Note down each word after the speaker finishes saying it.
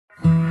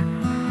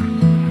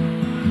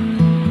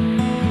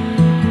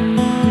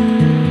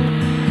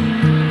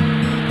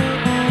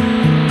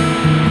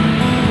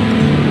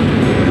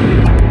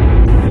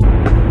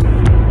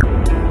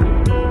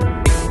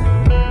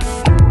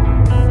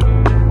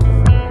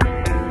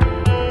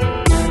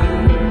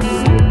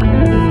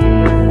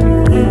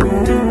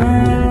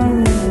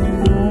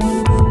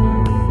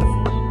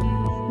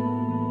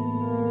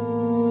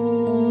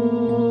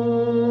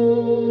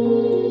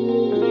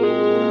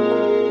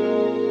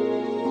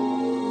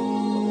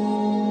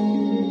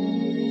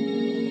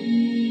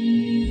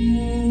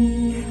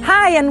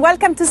Hi and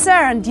welcome to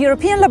CERN, the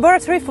European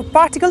Laboratory for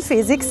Particle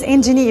Physics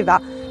in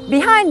Geneva.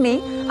 Behind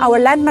me, our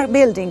landmark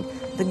building,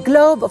 the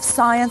globe of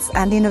science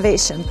and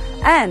innovation.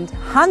 And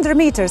 100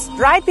 meters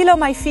right below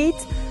my feet,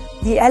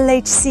 the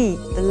LHC,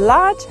 the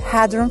Large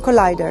Hadron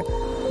Collider.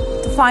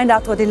 To find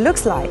out what it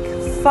looks like,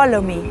 follow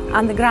me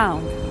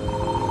underground.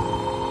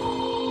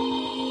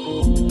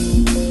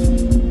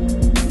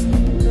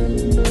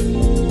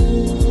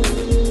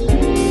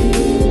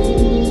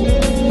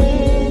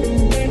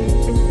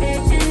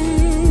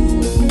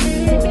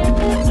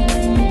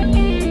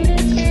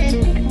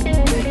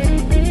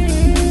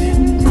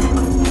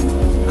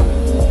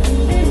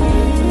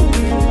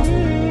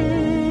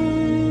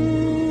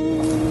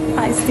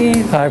 Hi,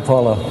 Steve. Hi,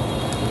 Paula.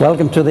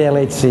 Welcome to the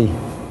LHC.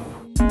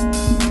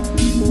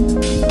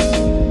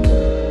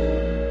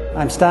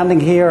 I'm standing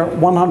here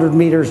 100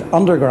 meters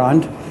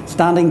underground,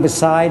 standing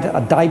beside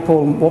a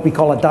dipole, what we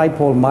call a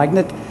dipole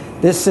magnet.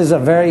 This is a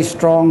very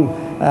strong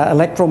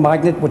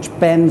electromagnet which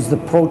bends the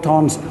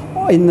protons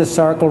in the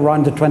circle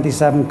around the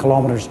 27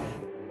 kilometers.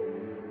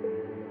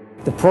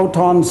 The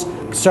protons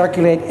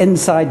circulate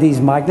inside these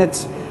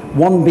magnets.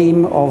 One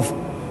beam of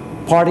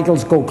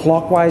particles go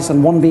clockwise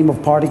and one beam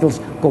of particles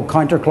go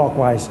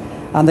counterclockwise,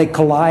 and they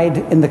collide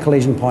in the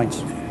collision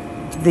points.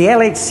 The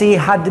LHC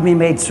had to be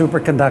made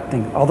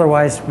superconducting,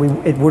 otherwise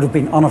it would have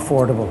been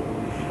unaffordable.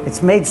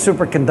 It's made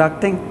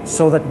superconducting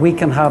so that we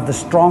can have the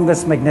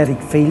strongest magnetic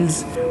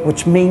fields,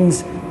 which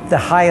means the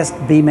highest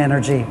beam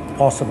energy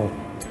possible.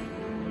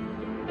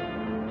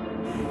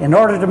 In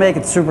order to make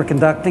it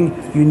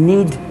superconducting, you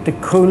need to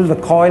cool the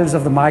coils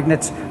of the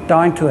magnets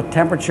down to a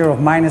temperature of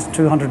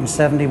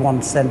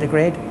 -271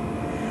 centigrade.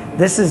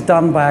 This is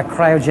done by a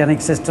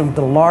cryogenic system,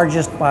 the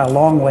largest by a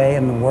long way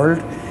in the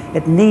world.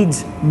 It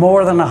needs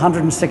more than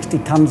 160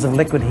 tons of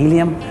liquid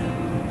helium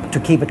to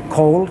keep it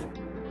cold.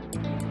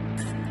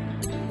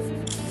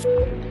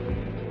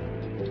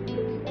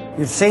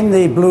 You've seen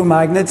the blue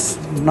magnets.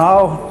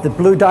 Now the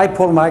blue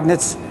dipole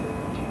magnets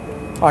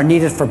are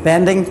needed for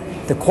bending.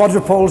 The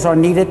quadrupoles are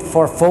needed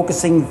for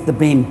focusing the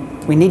beam.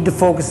 We need to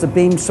focus the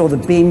beam so the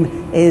beam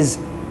is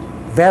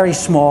very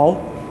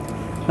small.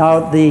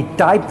 Now the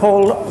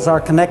dipoles are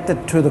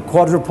connected to the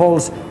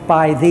quadrupoles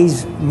by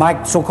these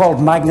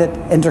so-called magnet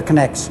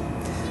interconnects.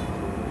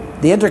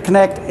 The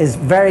interconnect is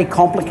very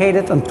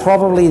complicated and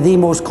probably the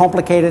most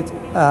complicated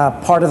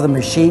part of the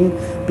machine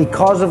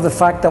because of the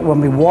fact that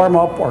when we warm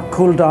up or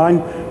cool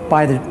down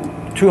by the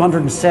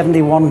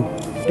 271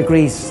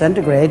 degrees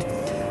centigrade,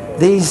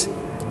 these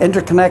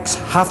interconnects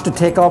have to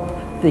take up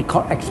the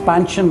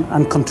expansion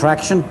and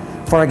contraction.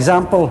 For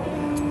example,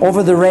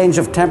 over the range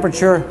of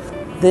temperature,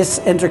 this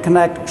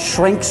interconnect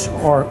shrinks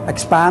or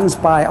expands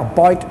by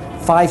about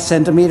 5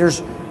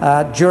 centimeters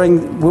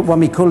when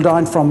we cool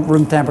down from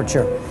room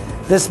temperature.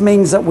 This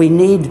means that we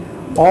need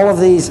all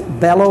of these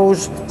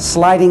bellows,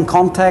 sliding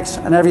contacts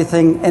and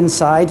everything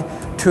inside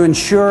to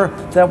ensure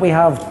that we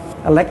have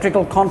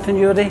electrical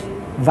continuity,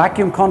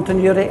 vacuum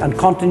continuity and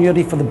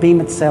continuity for the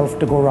beam itself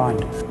to go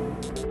around.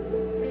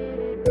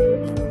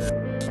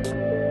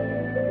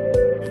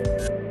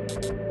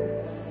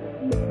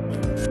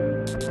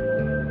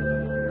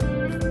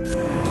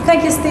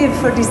 Thank you, Steve,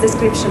 for this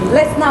description.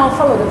 Let's now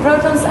follow the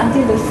protons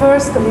until the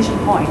first collision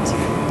point.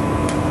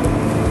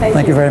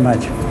 Thank you very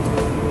much.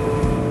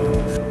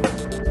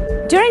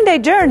 During their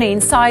journey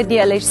inside the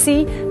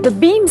LHC, the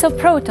beams of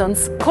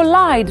protons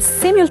collide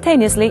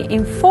simultaneously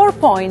in 4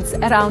 points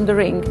around the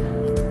ring.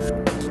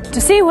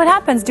 To see what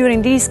happens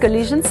during these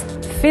collisions,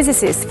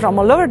 physicists from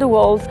all over the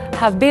world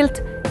have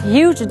built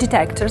huge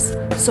detectors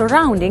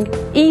surrounding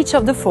each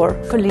of the 4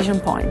 collision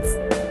points.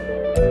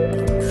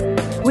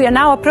 We are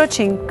now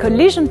approaching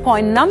collision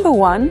point number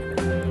 1,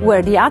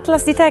 where the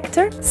Atlas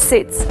detector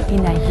sits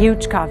in a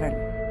huge cavern.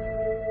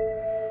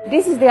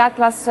 This is the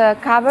Atlas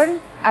cavern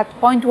at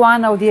point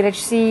 1 of the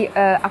LHC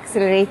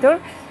accelerator.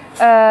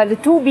 The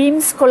two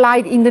beams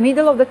collide in the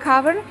middle of the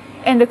cavern,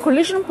 and the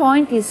collision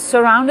point is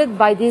surrounded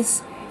by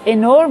this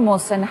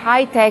enormous and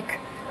high-tech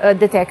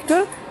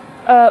detector,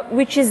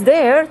 which is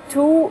there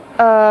to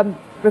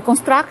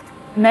reconstruct,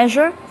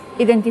 measure,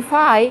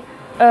 identify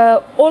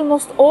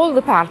almost all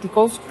the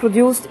particles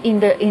produced in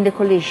the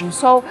collision.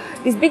 So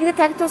these big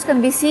detectors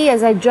can be seen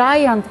as a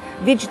giant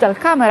digital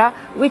camera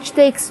which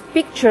takes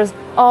pictures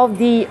of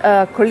the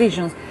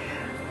collisions.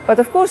 But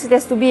of course it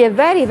has to be a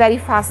very, very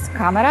fast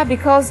camera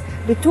because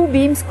the two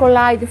beams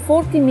collide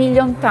 40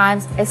 million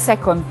times a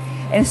second.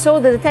 And so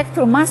the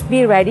detector must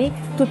be ready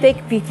to take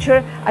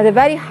picture at a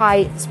very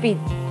high speed.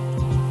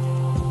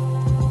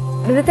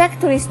 The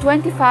detector is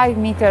 25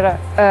 meters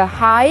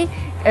high,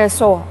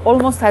 so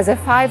almost has a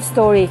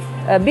 5-story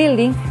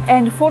building,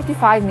 and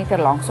 45 meters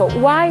long. So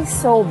why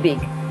so big?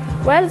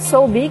 Well,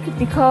 so big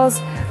because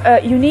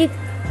you need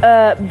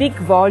big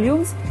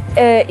volumes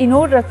in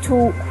order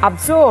to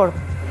absorb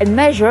and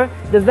measure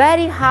the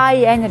very high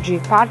energy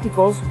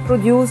particles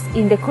produced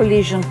in the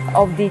collision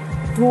of the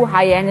two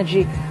high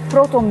energy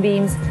proton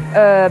beams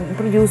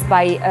produced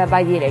by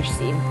the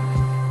LHC.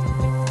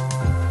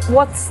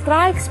 What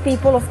strikes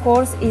people, of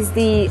course,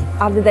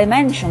 are the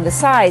dimension, the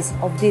size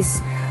of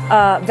this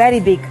very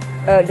big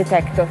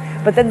detector.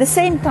 But at the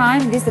same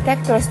time, this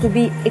detector has to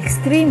be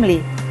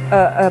extremely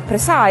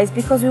precise,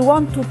 because we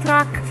want to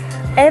track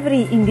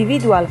every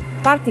individual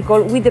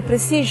particle with the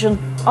precision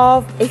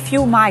of a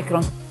few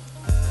microns.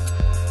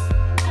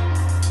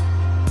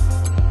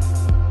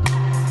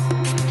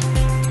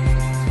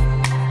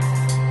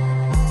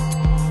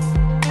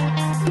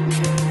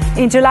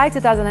 In July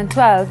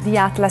 2012, the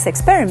ATLAS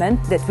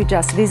experiment that we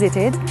just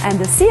visited and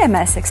the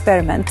CMS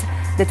experiment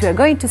that we are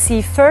going to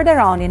see further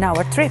on in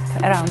our trip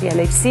around the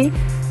LHC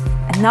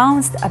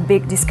announced a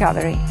big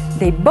discovery.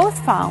 They both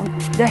found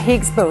the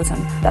Higgs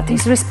boson that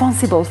is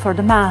responsible for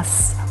the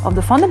mass of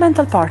the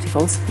fundamental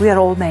particles we are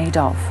all made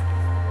of.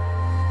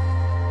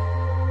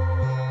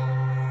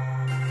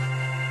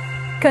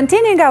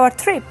 Continuing our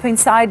trip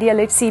inside the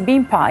LHC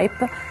beam pipe,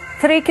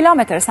 3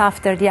 kilometers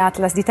after the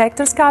ATLAS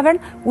detector's cavern,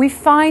 we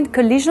find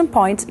collision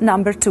point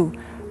number 2,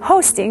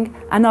 hosting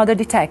another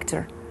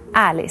detector,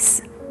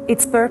 ALICE.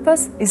 Its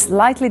purpose is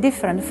slightly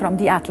different from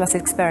the ATLAS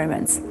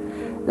experiments.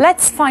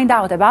 Let's find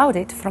out about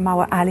it from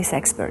our ALICE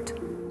expert.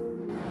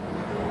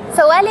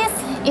 So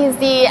ALICE is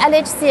the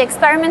LHC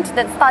experiment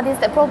that studies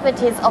the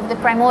properties of the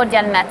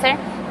primordial matter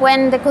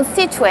when the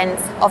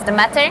constituents of the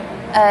matter,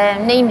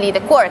 namely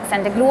the quarks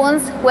and the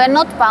gluons, were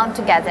not bound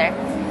together.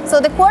 So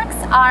the quarks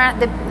are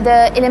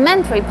the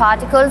elementary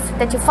particles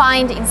that you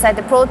find inside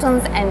the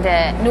protons and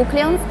the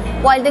nucleons,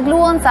 while the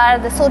gluons are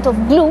the sort of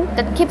glue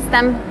that keeps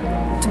them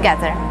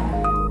together.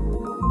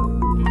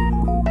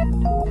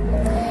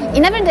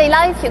 In everyday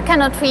life, you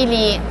cannot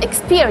really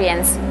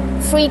experience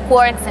 3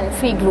 quarks and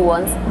 3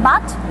 gluons,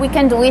 but we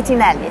can do it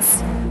in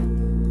ALICE.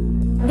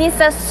 This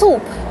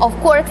soup of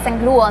quarks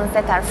and gluons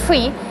that are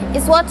free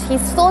is what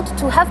is thought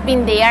to have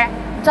been there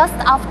just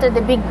after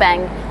the Big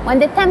Bang, when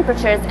the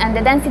temperatures and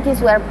the densities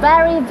were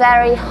very,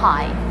 very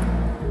high.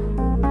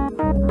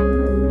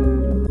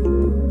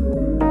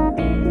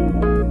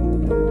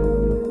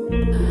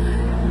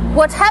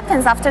 What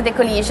happens after the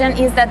collision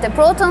is that the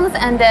protons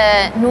and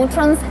the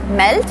neutrons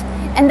melt,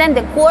 and then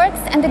the quarks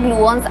and the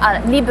gluons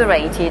are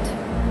liberated.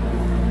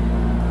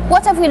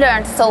 What have we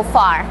learned so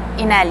far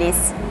in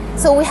ALICE?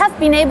 So we have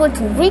been able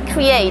to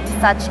recreate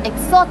such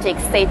exotic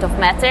state of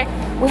matter.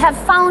 We have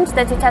found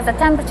that it has a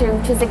temperature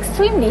which is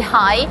extremely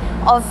high,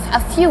 of a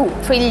few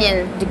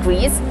trillion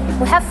degrees.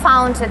 We have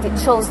found that it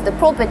shows the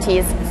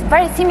properties,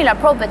 very similar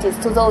properties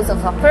to those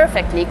of a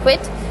perfect liquid.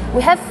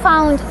 We have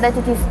found that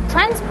it is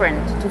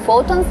transparent to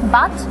photons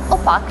but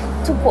opaque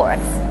to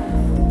quarks.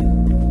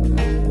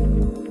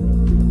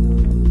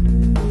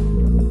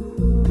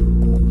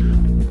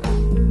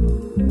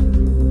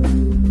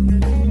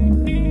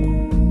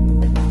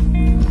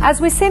 As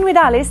we've seen with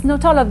ALICE,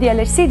 not all of the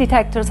LHC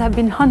detectors have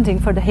been hunting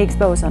for the Higgs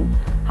boson.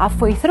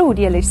 Halfway through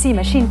the LHC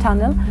machine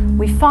tunnel,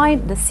 we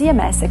find the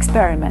CMS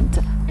experiment,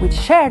 which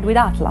shared with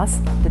ATLAS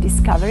the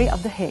discovery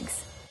of the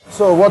Higgs.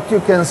 So what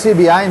you can see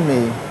behind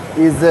me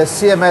is the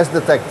CMS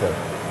detector.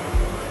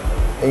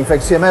 In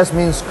fact, CMS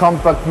means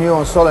compact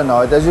muon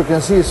solenoid. As you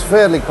can see, it's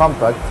fairly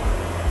compact.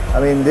 I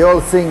mean, the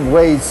whole thing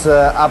weighs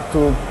up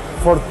to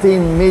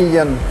 14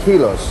 million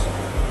kilos.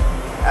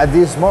 At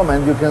this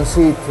moment, you can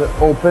see it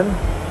open.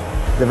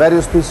 The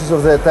various pieces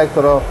of the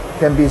detector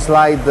can be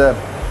slid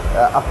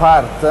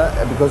apart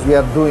because we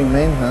are doing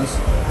maintenance.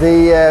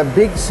 The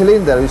big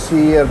cylinder you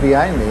see here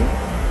behind me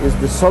is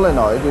the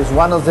solenoid. It's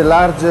one of the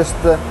largest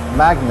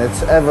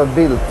magnets ever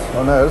built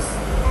on Earth,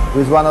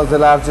 with one of the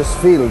largest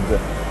field,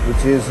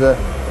 which is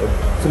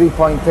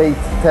 3.8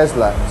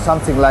 Tesla,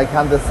 something like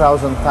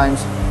 100,000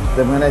 times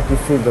the magnetic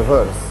field of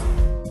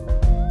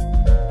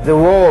Earth. The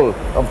wall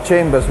of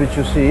chambers which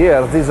you see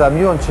here, these are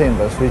muon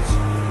chambers which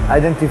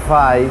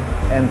identify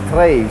and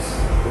trace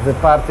the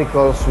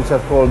particles which are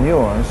called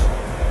muons,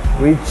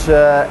 which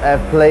have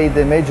played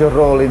a major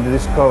role in the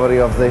discovery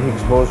of the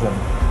Higgs boson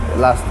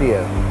last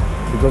year.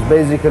 Because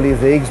basically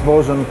the Higgs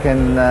boson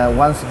can,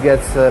 once it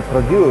gets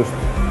produced,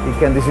 it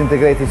can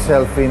disintegrate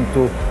itself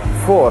into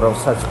 4 of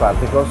such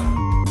particles.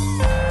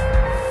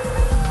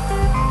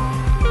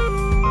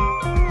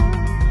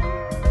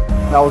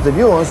 Now the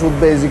muons would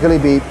basically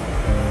be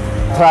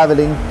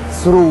traveling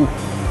through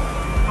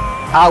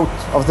out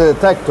of the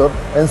detector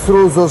and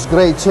through those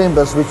gray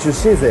chambers which you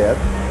see there,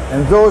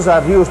 and those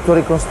are used to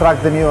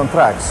reconstruct the muon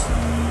tracks.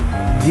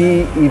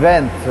 The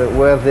event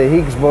where the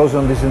Higgs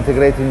boson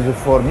disintegrated into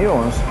 4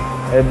 muons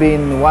have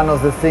been one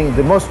of the things,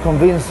 the most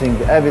convincing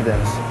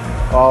evidence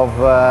of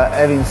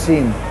having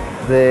seen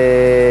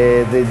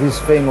this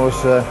famous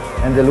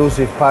and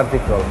elusive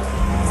particle.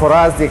 For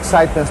us, the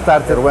excitement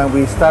started when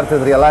we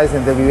started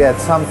realizing that we had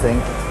something,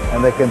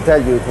 and I can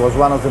tell you it was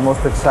one of the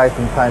most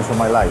exciting times of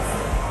my life.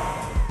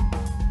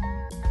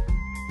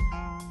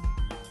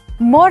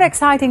 More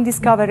exciting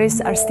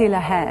discoveries are still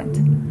ahead.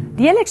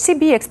 The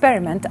LHCb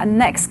experiment at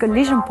next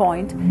collision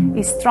point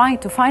is trying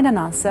to find an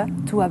answer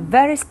to a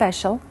very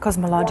special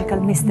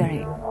cosmological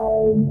mystery.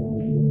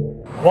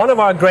 One of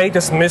our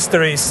greatest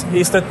mysteries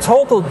is the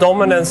total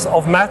dominance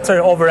of matter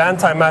over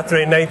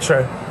antimatter in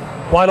nature.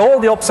 While all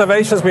the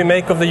observations we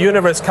make of the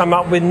universe come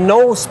up with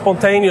no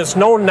spontaneous,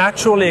 no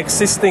naturally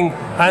existing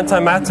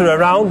antimatter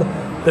around,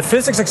 the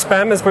physics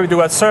experiments we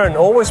do at CERN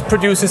always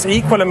produces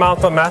equal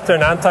amount of matter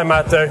and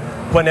antimatter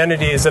when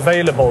energy is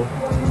available.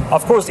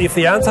 Of course, if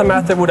the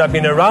antimatter would have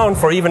been around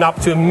for even up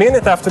to a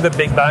minute after the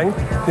Big Bang,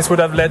 this would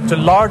have led to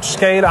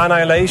large-scale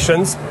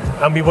annihilations,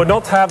 and we would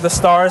not have the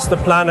stars, the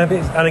planets,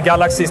 and the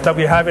galaxies that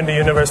we have in the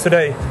universe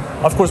today.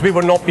 Of course, we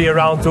would not be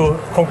around to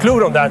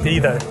conclude on that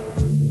either.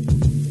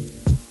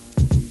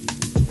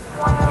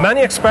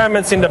 Many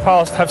experiments in the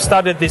past have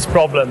studied this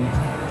problem,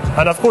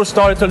 and of course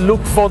started to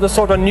look for the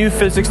sort of new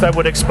physics that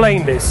would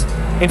explain this.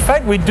 In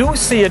fact, we do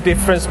see a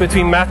difference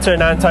between matter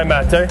and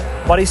antimatter,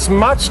 but it's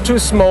much too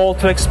small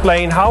to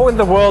explain how in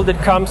the world it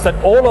comes that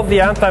all of the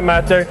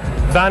antimatter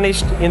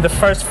vanished in the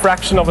first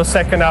fraction of a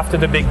second after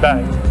the Big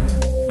Bang.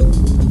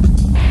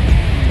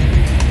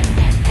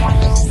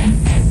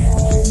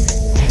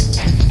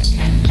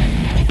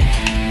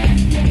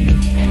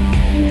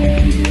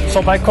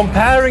 So by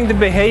comparing the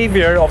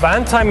behavior of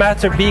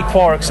antimatter B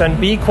quarks and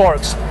B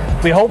quarks,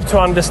 we hope to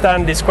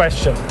understand this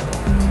question.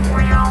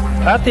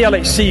 At the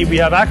LHC, we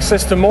have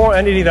access to more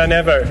energy than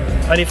ever,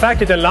 and in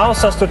fact it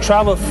allows us to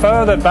travel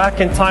further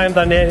back in time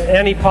than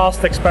any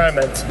past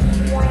experiment.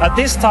 At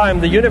this time,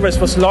 the universe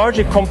was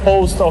largely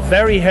composed of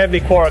very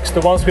heavy quarks,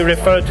 the ones we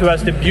refer to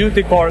as the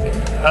beauty quark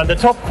and the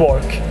top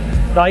quark.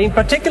 Now, in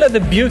particular, the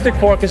beauty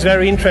quark is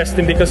very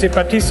interesting because it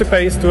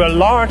participates to a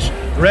large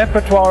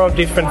repertoire of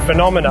different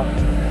phenomena.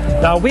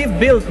 Now, we've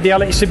built the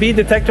LHCb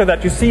detector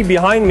that you see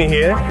behind me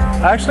here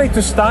actually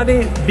to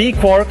study B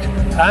quark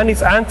and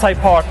its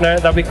anti-partner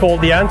that we call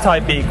the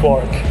anti-B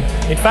quark.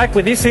 In fact,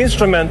 with this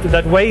instrument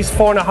that weighs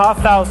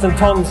 4,500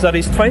 tons, that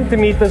is 20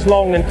 meters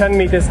long and 10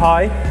 meters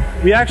high,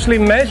 we actually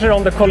measure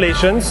on the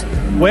collisions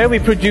where we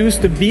produce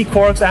the B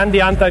quarks and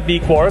the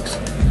anti-B quarks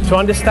to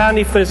understand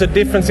if there's a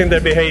difference in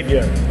their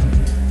behavior.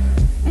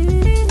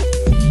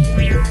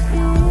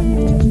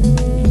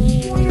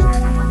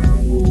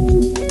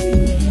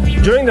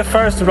 During the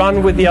first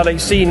run with the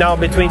LHC, now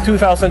between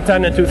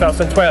 2010 and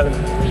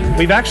 2012,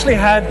 we've actually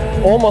had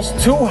almost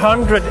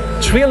 200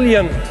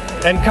 trillion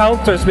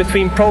encounters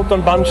between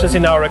proton bunches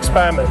in our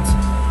experiment.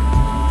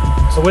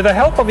 So with the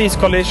help of these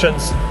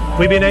collisions,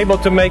 we've been able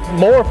to make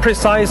more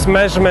precise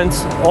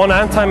measurements on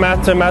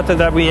antimatter matter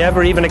than we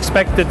ever even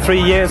expected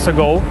 3 years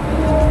ago.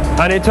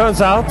 And it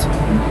turns out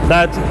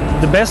that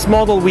the best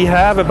model we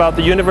have about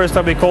the universe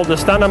that we call the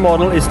standard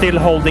model is still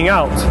holding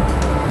out.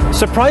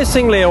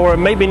 Surprisingly, or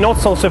maybe not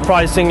so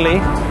surprisingly,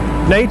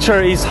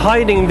 nature is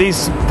hiding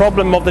this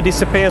problem of the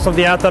disappearance of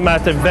the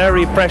antimatter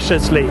very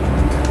preciously.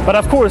 But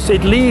of course,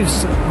 it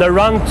leaves the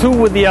run 2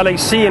 with the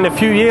LHC in a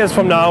few years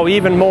from now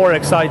even more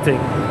exciting.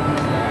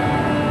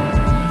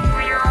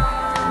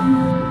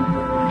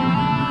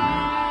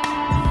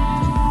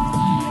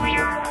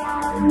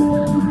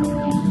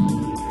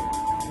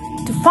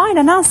 To find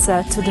an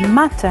answer to the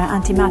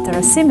matter-antimatter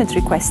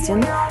asymmetry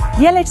question,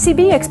 the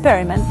LHCb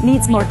experiment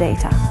needs more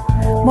data.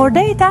 More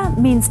data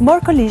means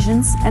more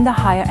collisions and a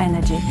higher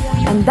energy,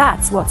 and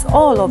that's what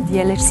all of the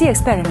LHC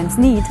experiments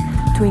need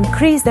to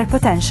increase their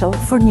potential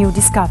for new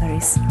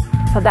discoveries.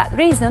 For that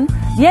reason,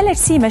 the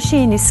LHC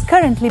machine is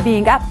currently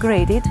being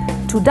upgraded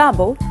to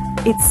double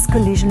its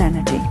collision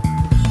energy.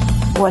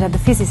 What are the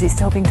physicists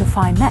hoping to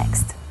find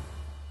next?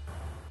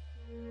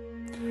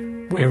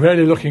 We're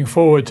really looking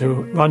forward to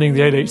running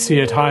the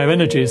LHC at higher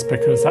energies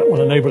because that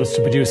will enable us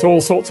to produce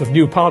all sorts of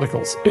new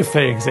particles, if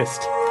they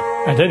exist.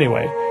 And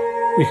anyway,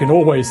 we can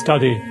always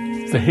study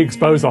the Higgs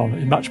boson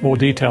in much more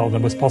detail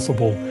than was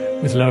possible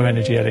with low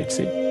energy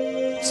LHC.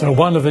 So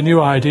one of the new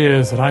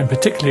ideas that I'm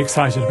particularly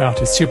excited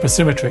about is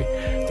supersymmetry,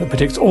 that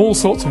predicts all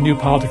sorts of new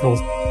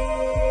particles.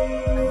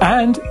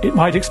 And it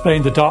might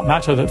explain the dark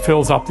matter that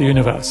fills up the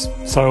universe.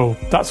 So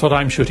that's what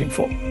I'm shooting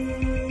for.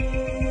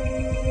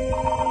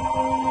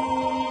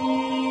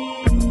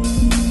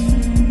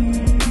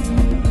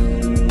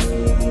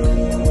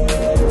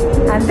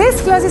 And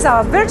this closes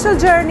our virtual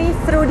journey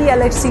through the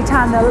LHC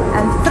tunnel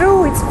and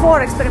through its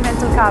 4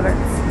 experimental caverns.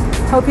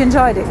 Hope you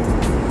enjoyed it.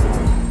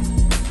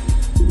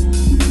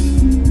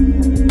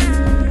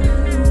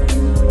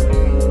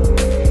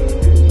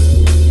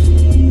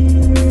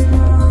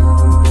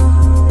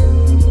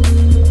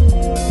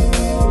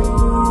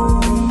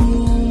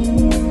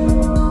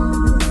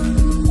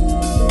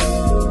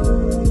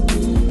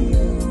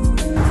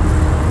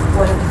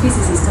 What are the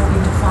physicists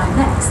hoping to find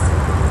next?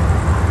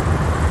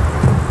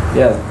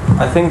 Yeah,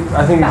 I think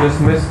you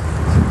just missed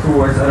 2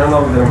 words. I don't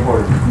know if they're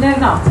important. They're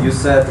not. You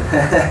said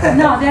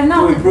No, they're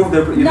not. to improve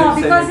the. No,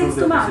 because it's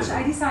too much.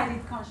 I decided.